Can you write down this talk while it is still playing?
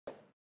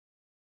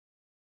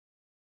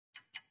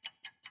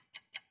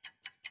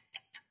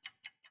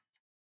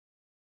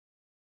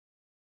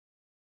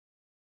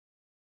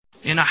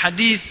In a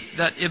hadith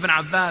that Ibn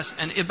Abbas,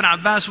 and Ibn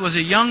Abbas was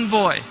a young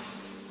boy.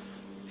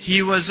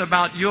 He was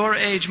about your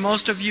age.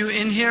 Most of you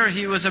in here,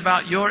 he was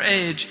about your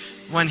age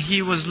when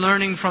he was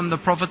learning from the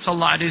Prophet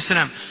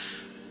ﷺ.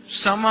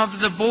 Some of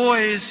the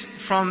boys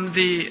from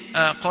the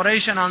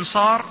Quraysh and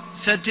Ansar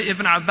said to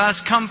Ibn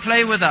Abbas, come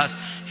play with us.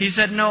 He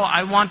said, no,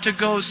 I want to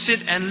go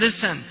sit and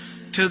listen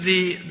to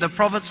the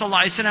Prophet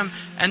ﷺ.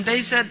 And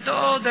they said,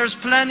 oh, there's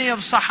plenty of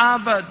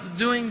Sahaba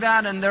doing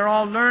that and they're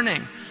all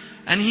learning.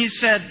 And he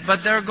said,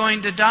 but they're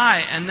going to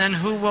die, and then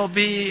who will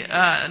be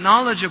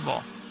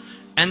knowledgeable?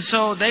 And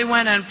so they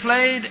went and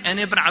played, and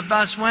Ibn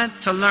Abbas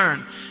went to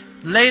learn.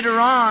 Later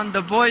on,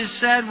 the boys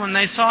said when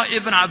they saw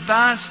Ibn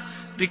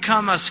Abbas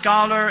become a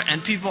scholar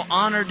and people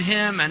honored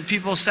him and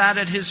people sat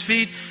at his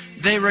feet,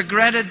 they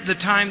regretted the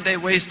time they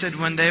wasted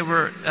when they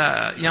were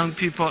young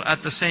people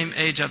at the same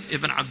age of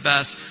Ibn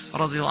Abbas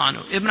radiallahu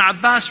anhu. Ibn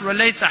Abbas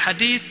relates a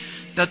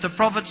hadith that the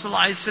Prophet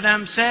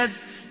ﷺ said,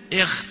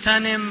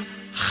 اغتنم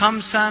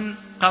خمسا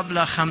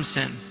قبل خمس.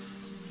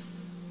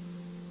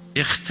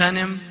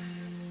 اغتنم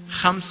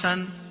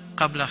خمسا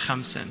قبل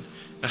خمس.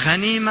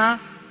 غنيمة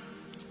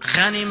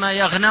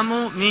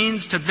يغنم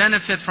means to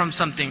benefit from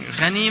something.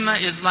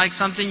 Ghanima is like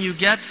something you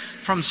get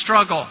from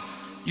struggle.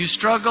 You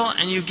struggle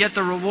and you get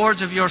the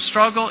rewards of your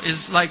struggle,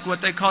 is like what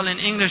they call in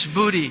English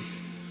booty,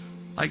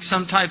 like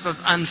some type of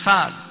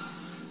anfal.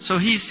 So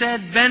he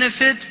said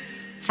benefit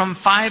from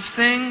 5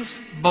 things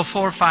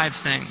before 5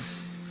 things.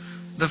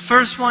 The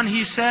first one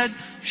he said,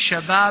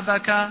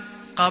 shababaka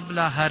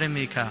qabla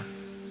harimika.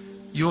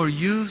 Your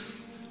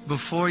youth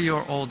before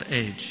your old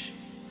age.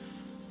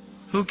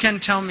 Who can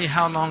tell me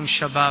how long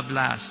shabab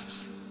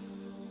lasts?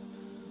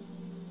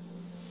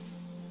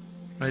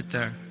 Right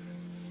there.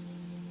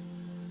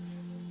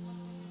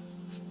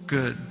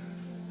 Good.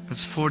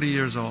 That's 40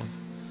 years old.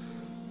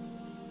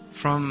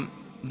 From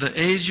the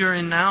age you're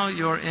in now,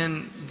 you're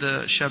in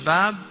the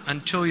shabab,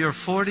 until you're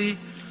 40,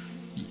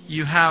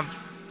 you have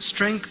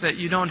strength that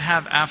you don't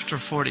have after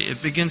 40.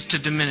 It begins to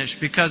diminish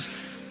because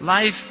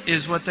life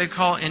is what they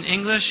call in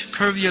English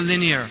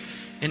curvilinear.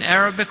 In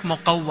Arabic,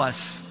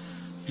 muqawwas.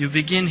 You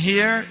begin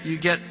here, you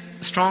get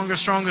stronger,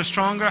 stronger,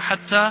 stronger,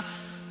 hatta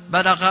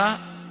balagha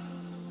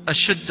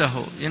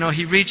ashuddahu. You know,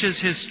 he reaches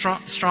his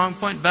strong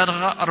point,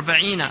 balagha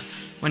arba'ina.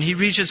 When he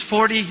reaches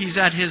 40, he's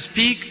at his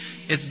peak.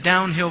 It's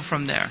downhill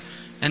from there.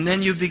 And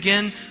then you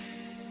begin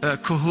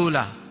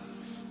kuhula.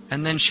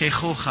 And then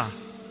shaykhuha.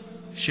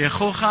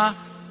 Shaykhuha,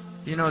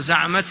 you know,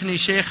 za'amatni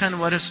shaykhan,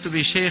 what is to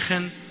be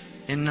shaykhan?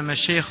 Innama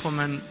shaykhu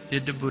man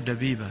yadbu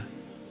dabiba.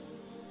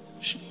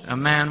 A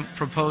man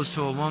proposed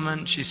to a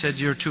woman. She said,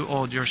 you're too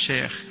old, you're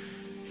shaykh.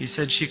 He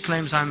said, she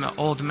claims I'm an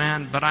old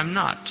man, but I'm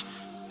not.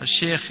 A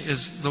shaykh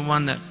is the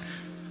one that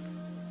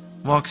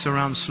walks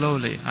around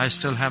slowly. I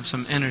still have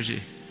some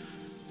energy.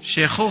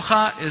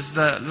 Shaykhuha is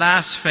the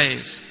last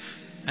phase.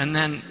 And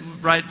then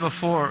right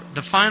before,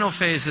 the final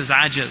phase is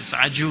ajaz.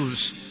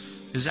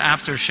 Ajuz is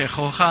after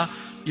shaykhuha,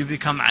 you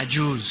become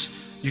ajuz.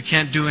 You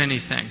can't do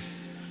anything.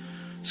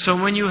 So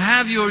when you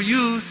have your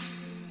youth,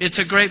 it's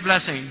a great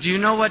blessing. Do you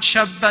know what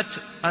shabbat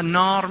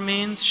an-nar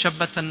means?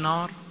 Shabbat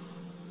an-nar?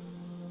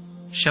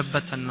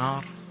 Shabbat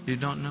an-nar? You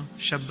don't know?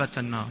 Shabbat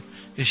an-nar.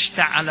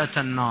 Ishta'alat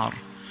an-nar.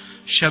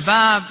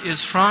 Shabab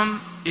is from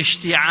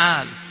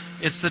ishti'al.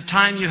 It's the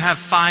time you have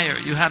fire,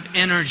 you have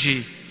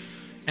energy.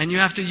 And you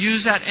have to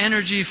use that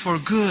energy for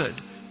good.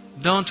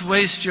 Don't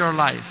waste your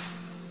life.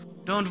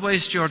 Don't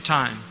waste your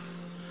time.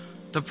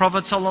 The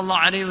Prophet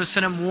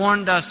ﷺ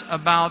warned us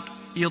about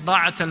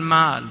ida'at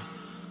al-mal,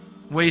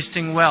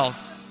 wasting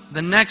wealth.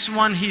 The next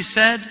one he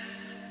said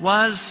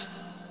was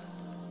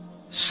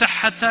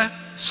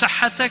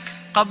صحتك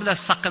قبل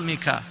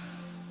سقمك.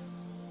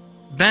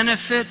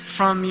 Benefit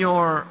from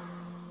your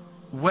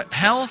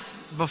health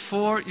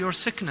before your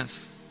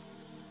sickness.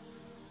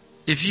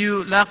 If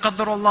you, لا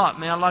قدر الله,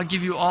 may Allah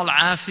give you all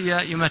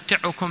عافية,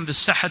 يمتعكم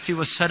بالصحة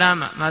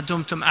والسلامة ما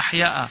دمتم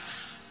أحياء.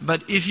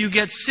 But if you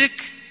get sick,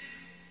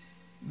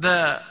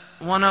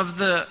 one of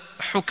the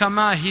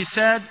حكماء, he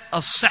said,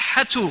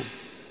 الصحة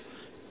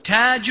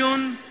تاج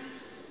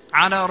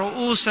على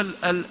رؤوس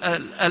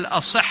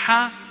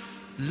الأصحة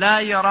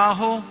لا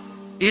يراه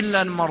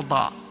إلا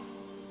المرضى.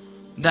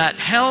 That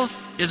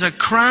health is a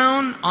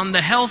crown on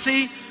the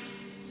healthy,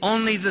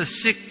 only the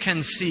sick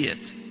can see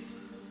it.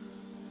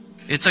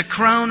 It's a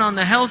crown on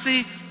the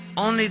healthy,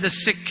 only the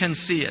sick can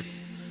see it.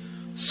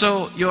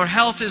 So your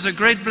health is a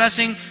great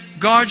blessing.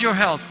 Guard your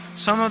health.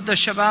 Some of the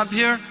shabab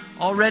here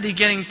already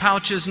getting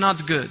pouches,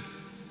 not good.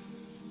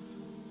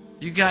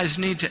 You guys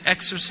need to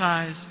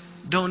exercise.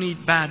 Don't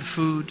eat bad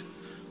food.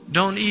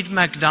 Don't eat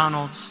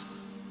McDonald's.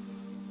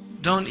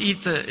 Don't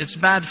eat it's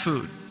bad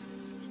food.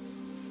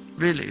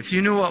 Really, if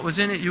you knew what was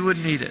in it, you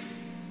wouldn't eat it.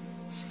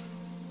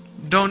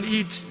 Don't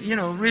eat,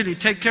 really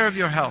take care of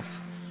your health.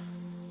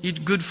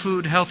 Eat good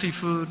food, healthy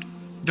food.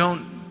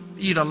 Don't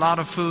eat a lot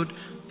of food.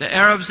 The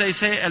Arabs, they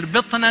say,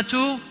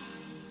 al-bitnatu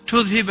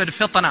tudhib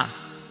al-fitna.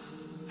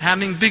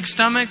 Having big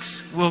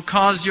stomachs will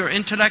cause your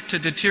intellect to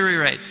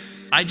deteriorate.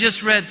 I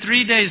just read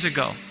 3 days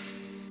ago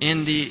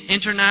in the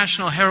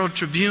International Herald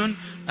Tribune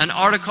an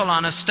article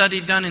on a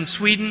study done in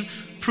Sweden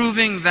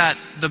proving that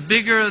the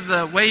bigger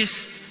the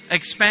waist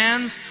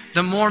expands,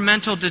 the more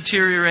mental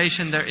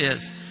deterioration there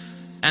is.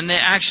 And they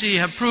actually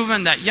have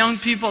proven that young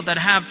people that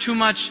have too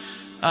much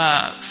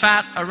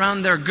fat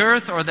around their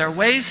girth or their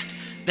waist,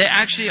 they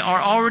actually are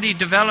already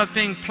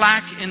developing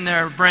plaque in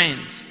their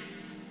brains.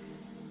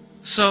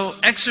 So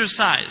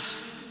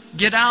exercise,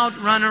 get out,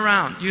 run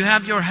around. You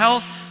have your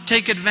health,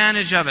 take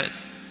advantage of it.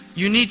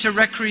 You need to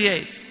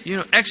recreate. You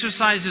know,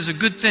 exercise is a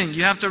good thing.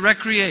 You have to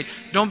recreate.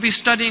 Don't be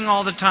studying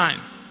all the time.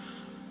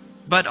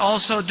 But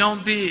also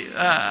don't be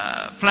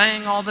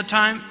playing all the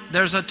time.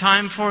 There's a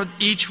time for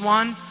each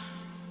one.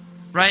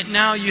 Right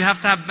now you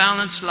have to have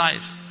balanced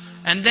life.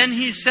 And then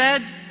he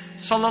said,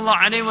 sallallahu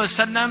alaihi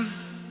wasallam,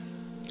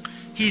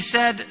 he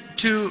said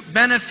to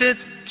benefit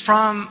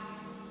from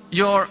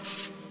your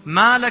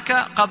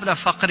malaka qabla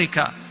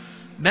faqrika.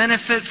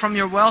 Benefit from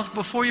your wealth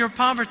before your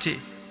poverty.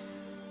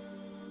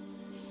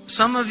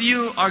 Some of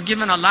you are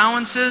given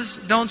allowances.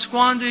 Don't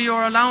squander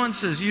your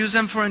allowances. Use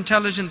them for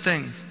intelligent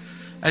things.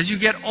 As you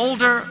get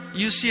older,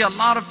 you see a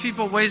lot of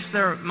people waste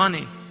their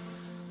money.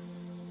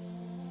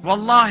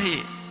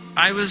 Wallahi,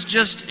 I was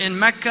just in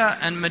Mecca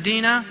and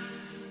Medina,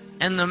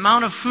 and the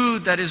amount of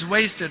food that is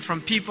wasted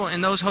from people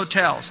in those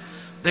hotels.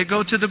 They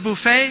go to the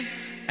buffet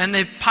and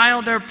they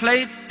pile their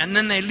plate, and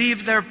then they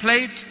leave their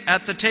plate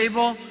at the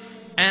table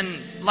and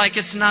like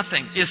it's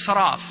nothing.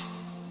 Israf.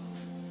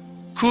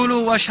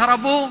 Kulu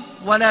washrabu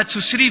wala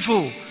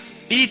tusrifu.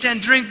 Eat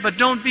and drink, but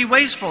don't be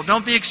wasteful.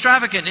 Don't be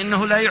extravagant.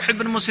 Innahu la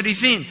yuhibbul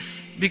musrifin.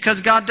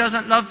 Because God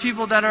doesn't love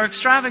people that are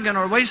extravagant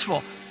or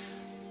wasteful.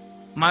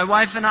 My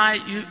wife and I,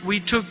 we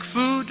took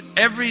food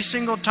every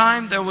single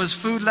time there was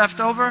food left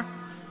over.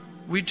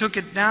 We took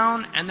it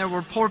down, and there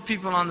were poor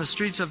people on the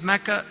streets of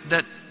Mecca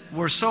that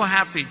were so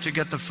happy to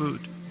get the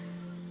food.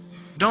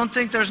 Don't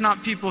think there's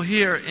not people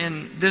here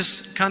in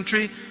this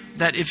country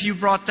that if you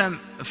brought them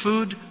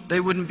food, they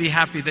wouldn't be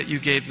happy that you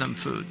gave them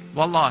food.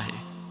 Wallahi.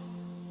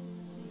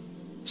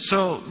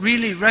 So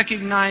really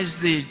recognize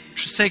the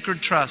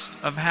sacred trust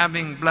of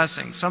having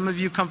blessings. Some of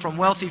you come from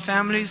wealthy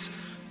families.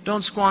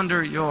 Don't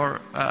squander your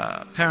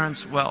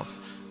parents' wealth.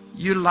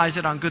 Utilize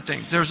it on good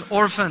things. There's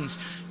orphans.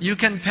 You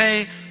can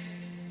pay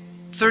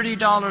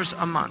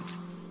 $30 a month.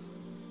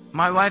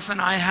 My wife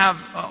and I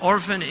have an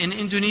orphan in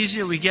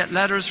Indonesia. We get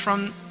letters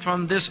from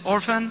this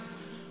orphan.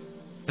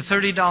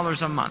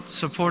 $30 a month,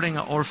 supporting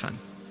an orphan.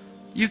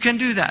 You can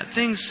do that.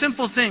 Things,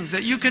 simple things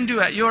that you can do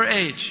at your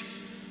age.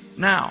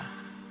 Now.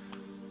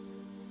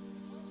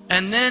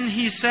 And then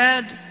he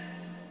said,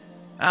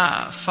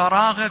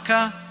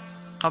 فَرَاغَكَ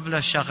قَبْلَ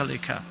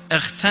شَغْلِكَ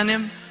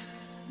اغْتَنِمْ.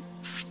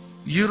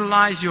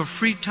 Utilize your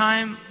free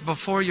time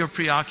before you're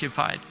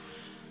preoccupied.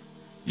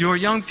 You're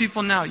young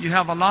people now, you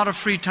have a lot of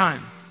free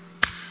time.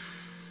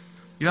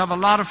 You have a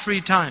lot of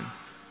free time.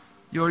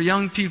 You're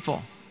young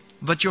people,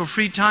 but your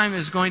free time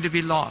is going to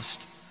be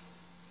lost.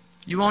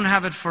 You won't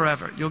have it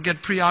forever. You'll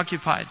get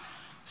preoccupied.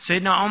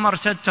 Sayyidina Umar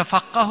said,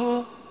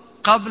 تَفَقَّهُ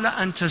قَبْلَ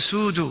أَن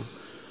تَسُودُ.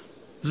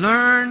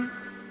 Learn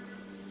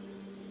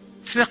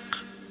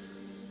fiqh.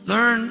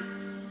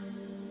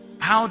 Learn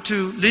how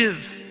to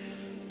live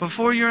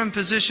before you're in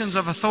positions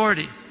of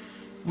authority.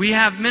 We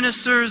have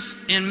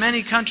ministers in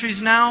many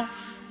countries now,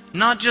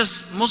 not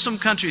just Muslim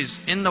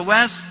countries. In the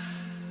West,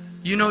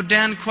 you know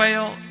Dan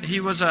Quayle, he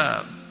was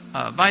a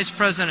vice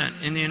president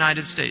in the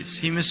United States.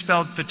 He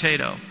misspelled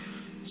potato.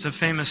 It's a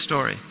famous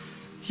story.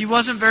 He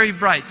wasn't very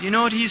bright. You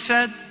know what he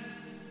said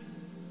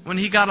when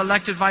he got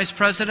elected vice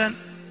president?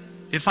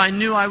 If I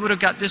knew I would have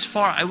got this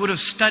far, I would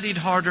have studied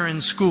harder in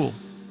school.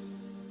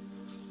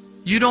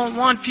 You don't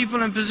want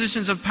people in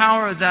positions of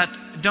power that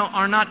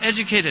are not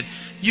educated.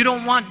 You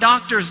don't want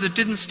doctors that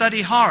didn't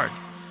study hard.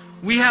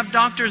 We have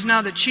doctors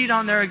now that cheat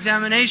on their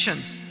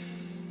examinations.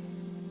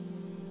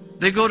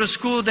 They go to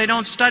school, they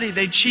don't study,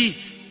 they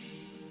cheat.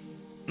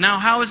 Now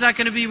how is that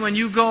going to be when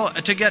you go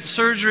to get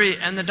surgery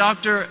and the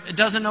doctor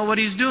doesn't know what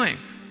he's doing?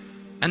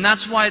 And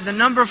that's why the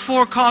number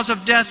 4 cause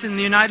of death in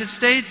the United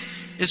States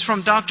is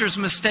from doctors'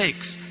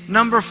 mistakes.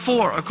 Number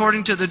 4,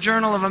 according to the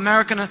Journal of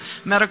American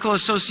Medical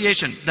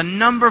Association, the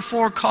number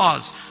 4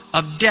 cause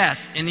of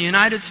death in the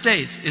United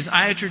States is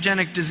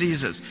iatrogenic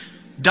diseases,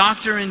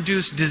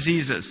 doctor-induced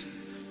diseases,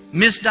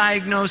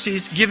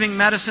 misdiagnoses, giving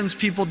medicines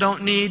people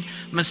don't need,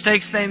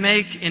 mistakes they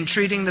make in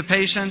treating the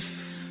patients.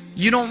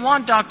 You don't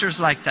want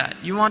doctors like that.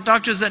 You want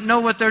doctors that know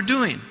what they're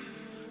doing,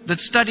 that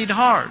studied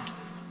hard.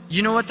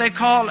 You know what they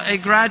call a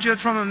graduate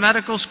from a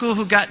medical school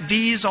who got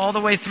D's all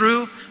the way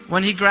through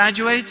when he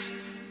graduates?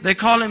 They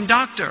call him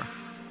doctor.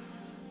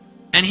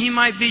 And he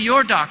might be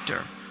your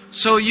doctor.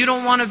 So you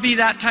don't want to be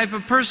that type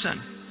of person,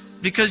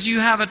 because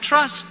you have a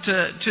trust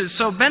to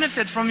so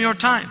benefit from your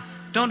time.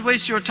 Don't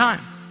waste your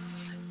time.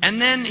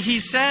 And then he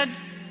said,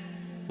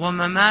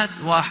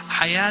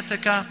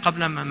 وَحَيَاتَكَ قَبْلَ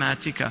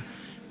مَمَاتِكَ.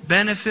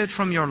 Benefit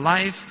from your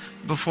life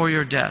before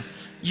your death.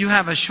 You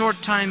have a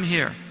short time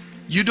here.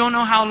 You don't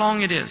know how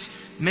long it is.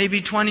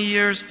 Maybe 20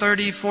 years,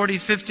 30, 40,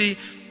 50.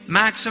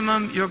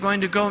 Maximum, you're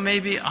going to go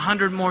maybe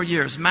 100 more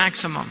years,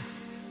 maximum.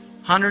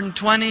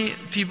 120,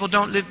 people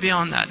don't live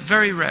beyond that.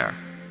 Very rare.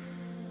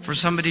 for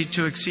somebody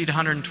to exceed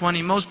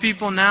 120. Most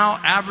people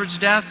now, average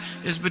death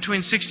is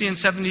between 60 and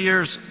 70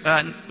 years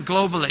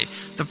globally.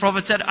 The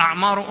Prophet said,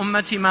 أَعْمَارُ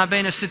أُمَّتِي مَا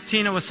بَيْنَ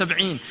السِّتِّينَ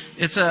وَالسَّبْعِينَ.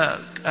 It's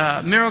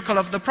a miracle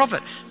of the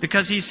Prophet,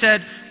 because he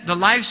said the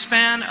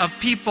lifespan of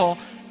people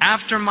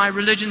after my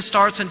religion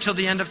starts until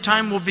the end of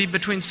time will be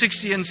between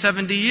 60 and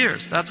 70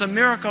 years. That's a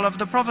miracle of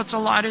the Prophet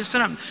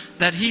ﷺ,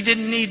 that he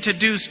didn't need to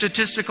do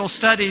statistical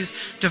studies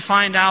to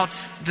find out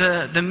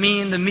the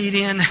mean, the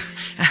median,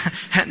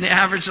 and the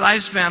average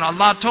lifespan.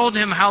 Allah told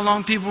him how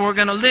long people were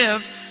going to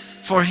live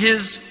for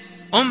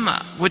his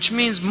ummah, which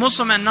means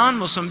Muslim and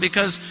non-Muslim,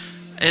 because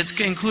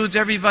it includes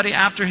everybody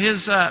after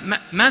his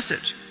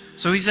message.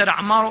 So he said,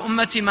 أَعْمَارُ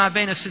أُمَّتِي مَا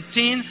بَيْنَ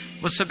السِّتِّينَ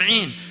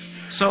وَالسَّبْعِينَ.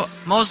 So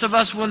most of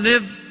us will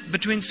live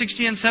between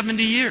 60 and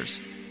 70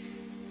 years.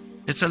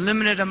 It's a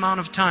limited amount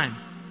of time.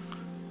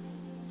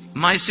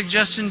 My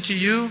suggestion to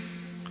you,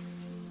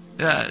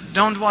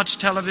 don't watch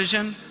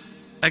television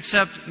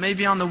except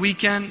maybe on the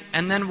weekend,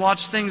 and then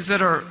watch things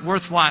that are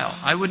worthwhile.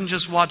 I wouldn't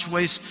just watch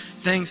waste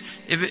things.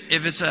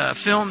 If it's a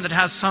film that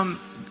has some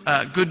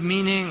good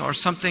meaning or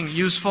something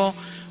useful,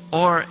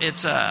 or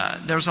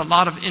there's a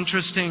lot of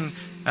interesting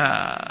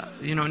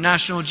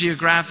National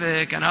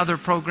Geographic and other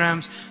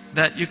programs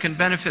that you can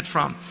benefit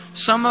from.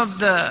 Some of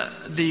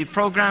the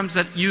programs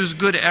that use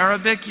good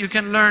Arabic, you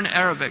can learn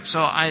Arabic.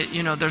 So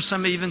there's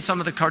even some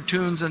of the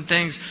cartoons and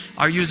things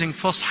are using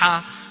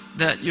Fusha,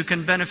 that you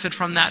can benefit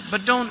from that.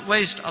 But don't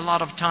waste a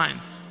lot of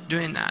time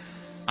doing that.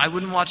 I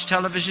wouldn't watch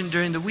television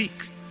during the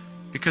week,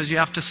 because you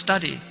have to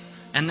study.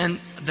 And then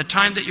the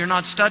time that you're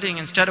not studying,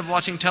 instead of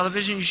watching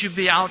television, you should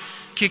be out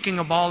kicking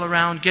a ball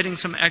around, getting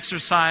some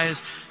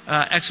exercise,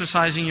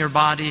 exercising your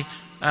body,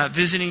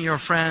 visiting your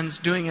friends,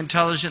 doing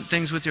intelligent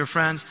things with your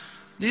friends.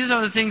 These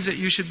are the things that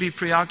you should be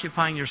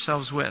preoccupying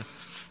yourselves with.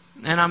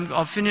 And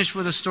I'll finish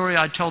with a story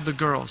I told the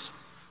girls,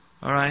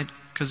 all right?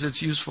 Because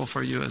it's useful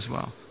for you as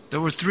well. There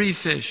were three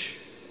fish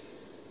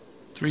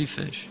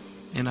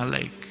in a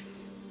lake.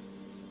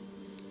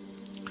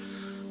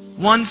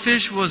 One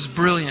fish was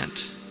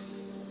brilliant.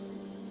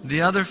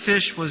 The other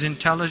fish was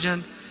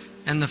intelligent.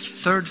 And the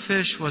third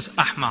fish was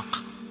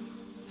ahmaq.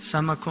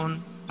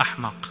 Samakun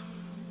ahmaq.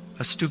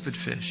 A stupid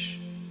fish.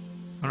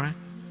 All right?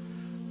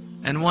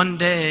 And one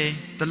day,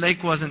 the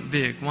lake wasn't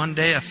big. One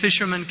day a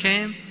fisherman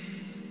came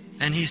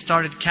and he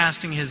started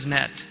casting his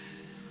net.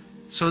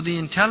 So the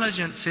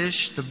intelligent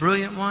fish, the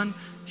brilliant one,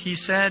 he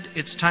said,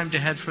 it's time to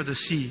head for the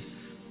sea,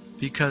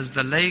 because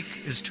the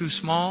lake is too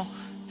small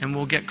and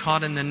we'll get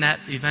caught in the net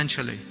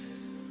eventually.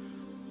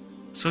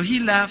 So he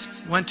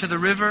left, went to the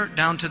river,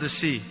 down to the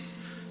sea.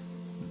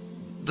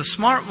 The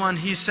smart one,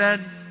 he said,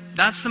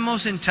 that's the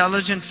most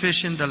intelligent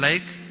fish in the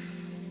lake,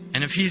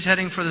 and if he's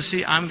heading for the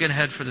sea, I'm going to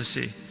head for the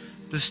sea.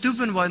 The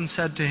stupid one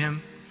said to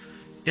him,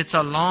 it's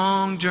a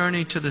long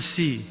journey to the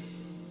sea,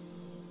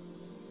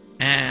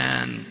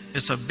 and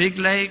it's a big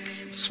lake,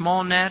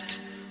 small net.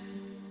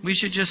 We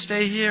should just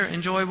stay here,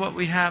 enjoy what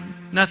we have.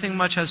 Nothing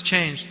much has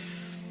changed.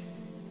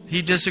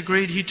 He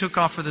disagreed, he took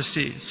off for the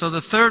sea. So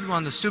the third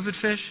one, the stupid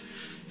fish,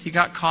 he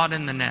got caught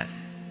in the net.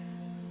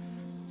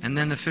 And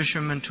then the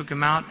fisherman took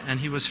him out and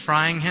he was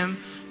frying him.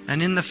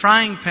 And in the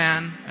frying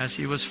pan, as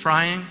he was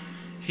frying,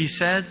 he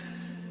said,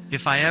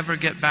 if I ever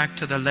get back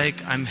to the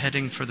lake, I'm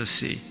heading for the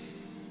sea.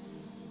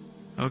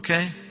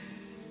 Okay?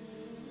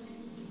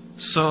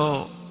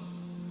 So,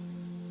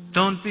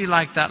 don't be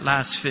like that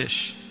last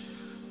fish.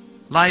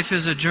 Life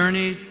is a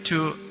journey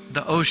to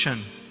the ocean.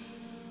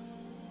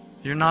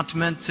 You're not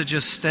meant to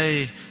just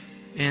stay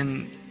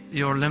in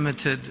your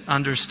limited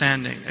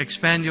understanding.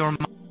 Expand your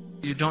mind.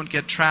 You don't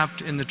get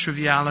trapped in the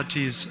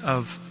trivialities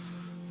of,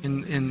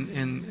 in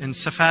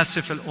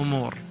safasif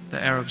al-umur,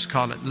 the Arabs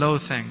call it, low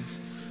things.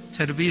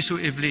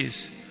 Terbisu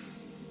iblis.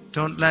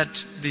 Don't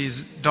let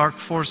these dark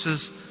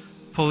forces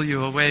pull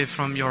you away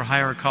from your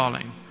higher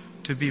calling.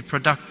 To be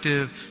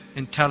productive,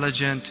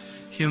 intelligent,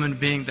 human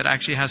being that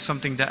actually has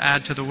something to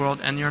add to the world,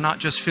 and you're not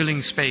just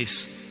filling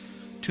space.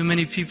 Too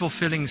many people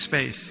filling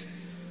space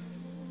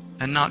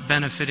and not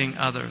benefiting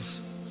others.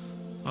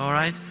 All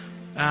right?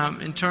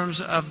 In terms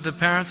of the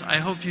parents, I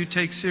hope you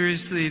take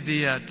seriously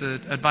the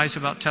advice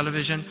about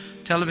television.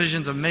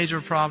 Television's a major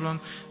problem.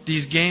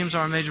 These games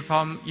are a major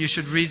problem. You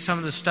should read some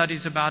of the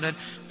studies about it.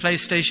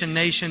 PlayStation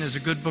Nation is a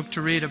good book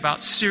to read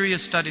about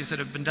serious studies that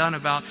have been done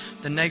about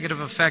the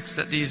negative effects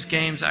that these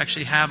games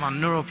actually have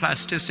on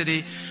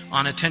neuroplasticity,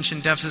 on attention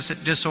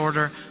deficit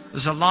disorder.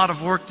 There's a lot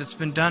of work that's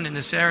been done in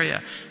this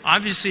area.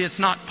 Obviously, it's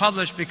not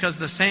published because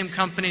the same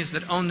companies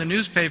that own the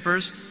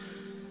newspapers,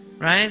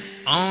 right,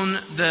 own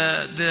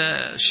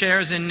the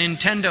shares in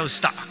Nintendo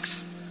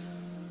stocks,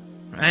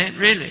 right?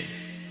 Really.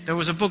 There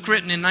was a book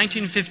written in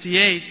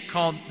 1958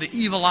 called The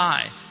Evil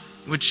Eye,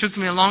 which took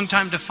me a long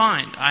time to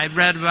find. I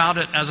read about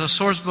it as a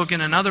source book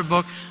in another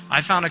book.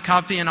 I found a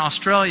copy in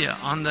Australia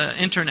on the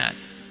internet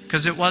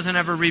because it wasn't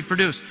ever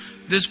reproduced.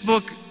 This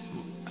book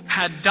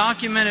had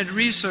documented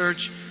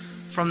research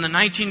from the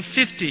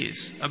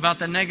 1950s about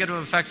the negative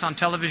effects on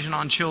television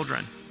on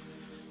children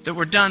that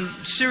were done,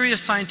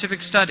 serious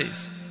scientific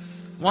studies.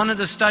 One of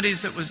the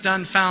studies that was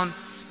done found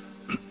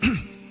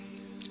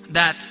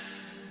that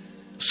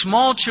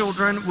small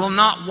children will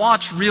not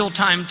watch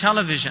real-time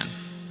television.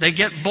 They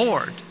get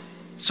bored.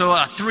 So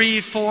a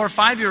 3, 4,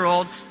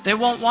 5-year-old, they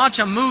won't watch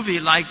a movie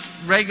like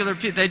regular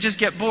people. They just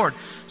get bored.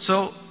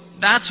 So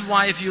that's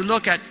why if you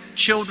look at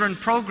children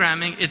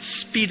programming, it's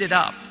speeded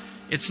up.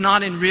 It's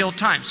not in real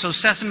time. So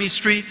Sesame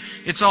Street,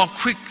 it's all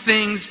quick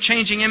things,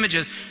 changing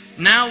images.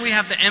 Now we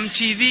have the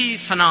MTV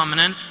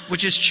phenomenon,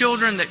 which is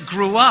children that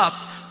grew up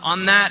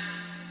on that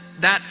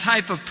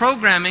type of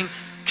programming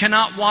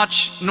cannot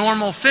watch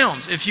normal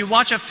films. If you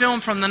watch a film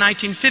from the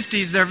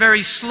 1950s, they're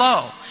very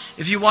slow.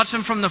 If you watch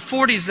them from the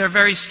 40s, they're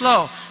very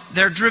slow.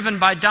 They're driven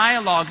by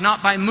dialogue,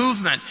 not by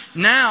movement.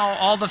 Now,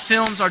 all the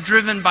films are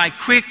driven by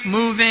quick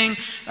moving,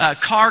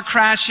 car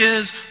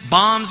crashes,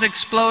 bombs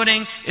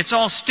exploding. It's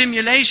all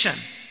stimulation.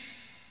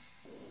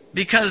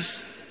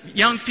 Because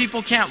young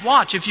people can't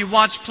watch. If you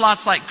watch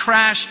plots like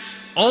Crash,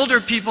 older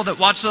people that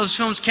watch those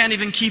films can't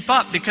even keep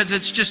up because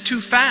it's just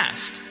too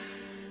fast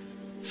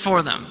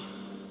for them.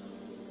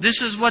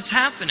 This is what's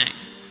happening.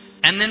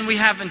 And then we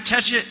have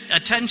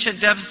attention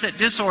deficit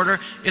disorder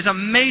is a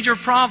major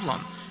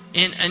problem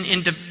in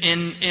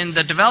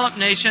the developed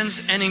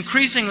nations, and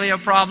increasingly a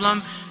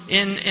problem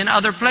in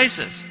other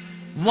places.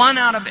 1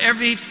 out of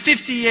every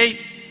 58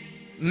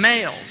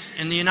 males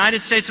in the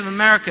United States of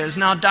America is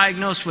now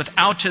diagnosed with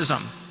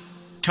autism.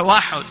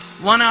 Tawahud.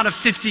 1 out of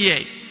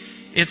 58.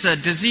 It's a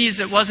disease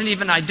that wasn't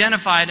even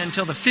identified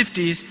until the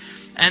 50s,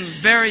 and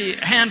very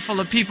handful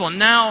of people.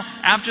 Now,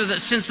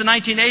 since the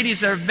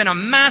 1980s, there have been a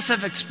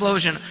massive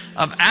explosion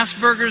of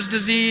Asperger's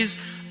disease,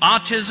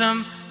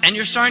 autism, and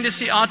you're starting to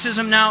see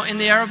autism now in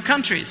the Arab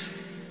countries.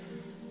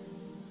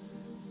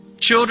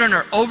 Children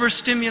are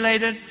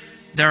overstimulated,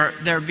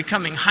 they're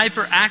becoming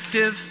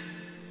hyperactive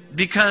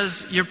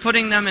because you're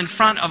putting them in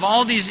front of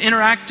all these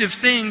interactive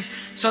things,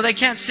 so they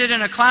can't sit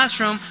in a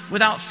classroom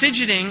without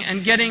fidgeting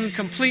and getting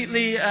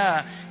completely,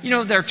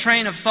 their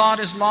train of thought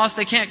is lost.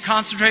 They can't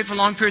concentrate for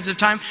long periods of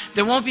time.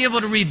 They won't be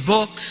able to read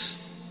books.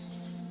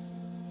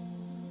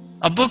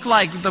 A book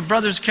like the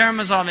Brothers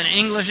Karamazov in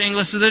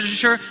English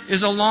literature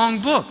is a long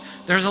book.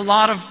 There's a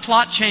lot of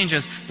plot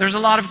changes. There's a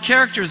lot of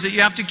characters that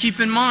you have to keep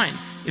in mind.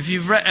 If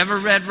you've ever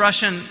read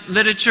Russian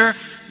literature,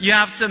 you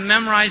have to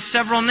memorize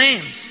several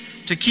names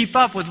to keep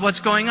up with what's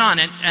going on.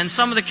 And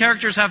some of the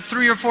characters have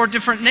 3 or 4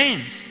 different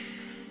names.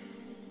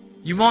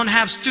 You won't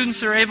have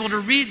students that are able to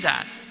read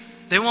that.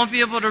 They won't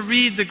be able to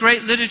read the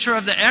great literature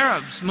of the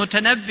Arabs,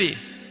 Mutanabbi,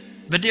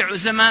 Badi'u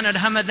Zaman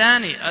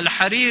al-Hamadani,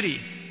 al-Hariri,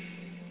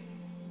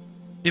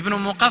 Ibn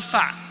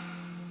Muqaffa'.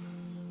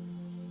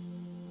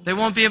 They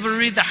won't be able to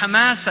read the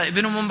Hamasa,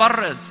 Ibn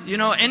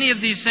Mubarrid, any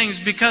of these things,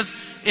 because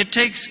it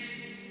takes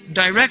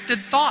directed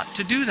thought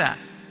to do that.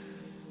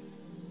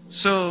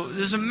 So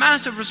there's a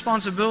massive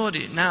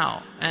responsibility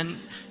now, and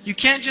you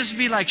can't just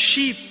be like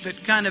sheep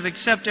that kind of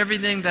accept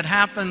everything that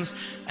happens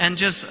and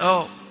just,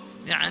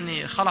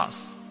 يعني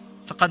خلاص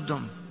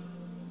تقدم.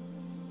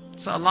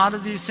 So a lot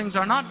of these things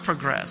are not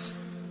progress.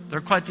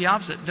 They're quite the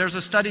opposite. There's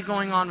a study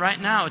going on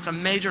right now. It's a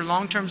major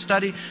long-term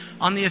study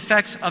on the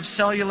effects of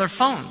cellular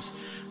phones.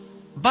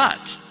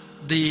 But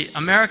the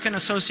American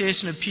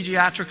Association of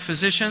Pediatric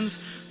Physicians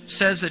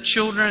says that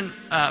children,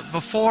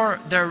 before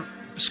their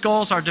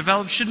skulls are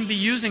developed, shouldn't be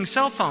using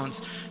cell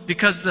phones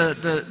because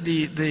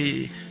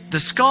the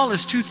skull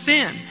is too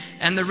thin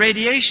and the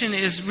radiation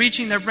is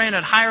reaching their brain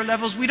at higher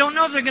levels. We don't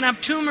know if they're going to have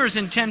tumors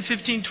in 10,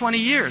 15, 20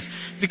 years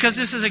because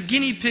this is a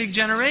guinea pig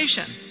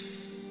generation.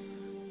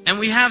 And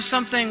we have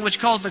something which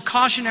called the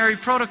cautionary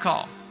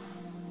protocol.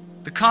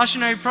 The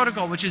cautionary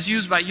protocol, which is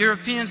used by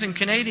Europeans and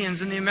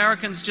Canadians, and the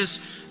Americans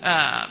just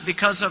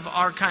because of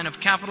our kind of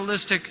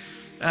capitalistic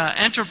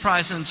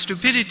enterprise and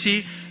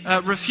stupidity,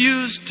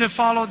 refuse to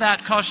follow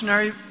that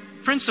cautionary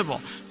principle.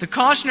 The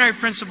cautionary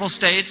principle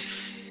states,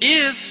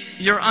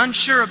 if you're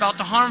unsure about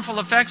the harmful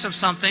effects of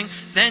something,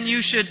 then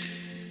you should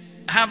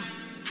have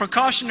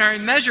precautionary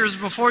measures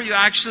before you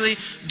actually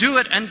do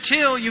it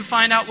until you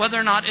find out whether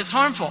or not it's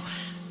harmful.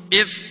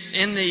 If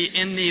in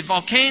the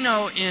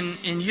volcano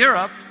in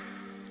Europe,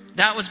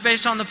 that was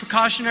based on the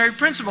precautionary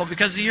principle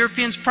because the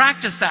Europeans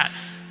practiced that.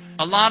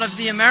 A lot of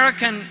the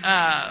American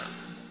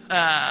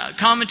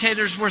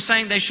commentators were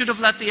saying they should have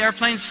let the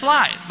airplanes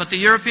fly, but the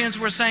Europeans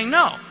were saying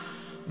no,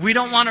 we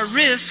don't want to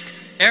risk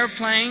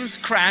airplanes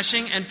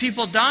crashing and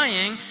people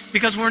dying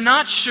because we're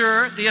not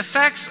sure the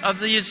effects of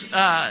these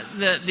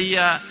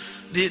the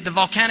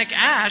volcanic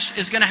ash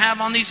is going to have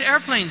on these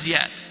airplanes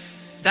yet.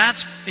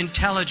 That's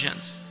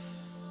intelligence.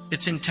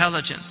 It's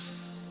intelligence.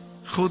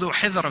 خُذُوا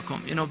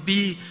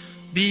حِذْرَكُمْ.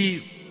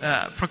 Be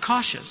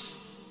precautious.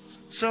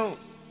 So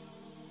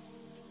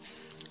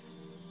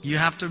you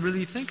have to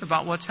really think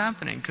about what's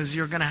happening, because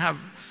you're going to have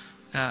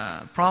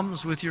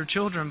problems with your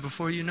children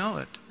before you know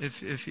it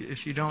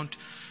if you don't.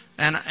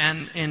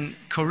 And in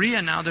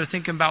Korea now they're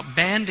thinking about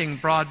banning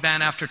broadband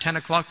after 10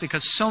 o'clock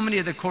because so many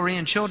of the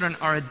Korean children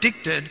are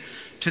addicted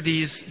to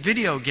these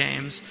video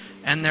games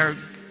and they're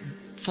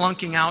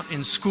flunking out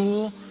in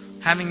school,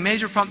 having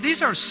major problems.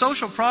 These are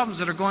social problems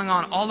that are going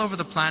on all over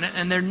the planet,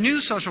 and they're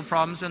new social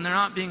problems, and they're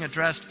not being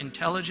addressed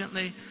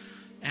intelligently.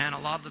 And a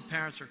lot of the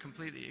parents are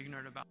completely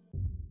ignorant about it.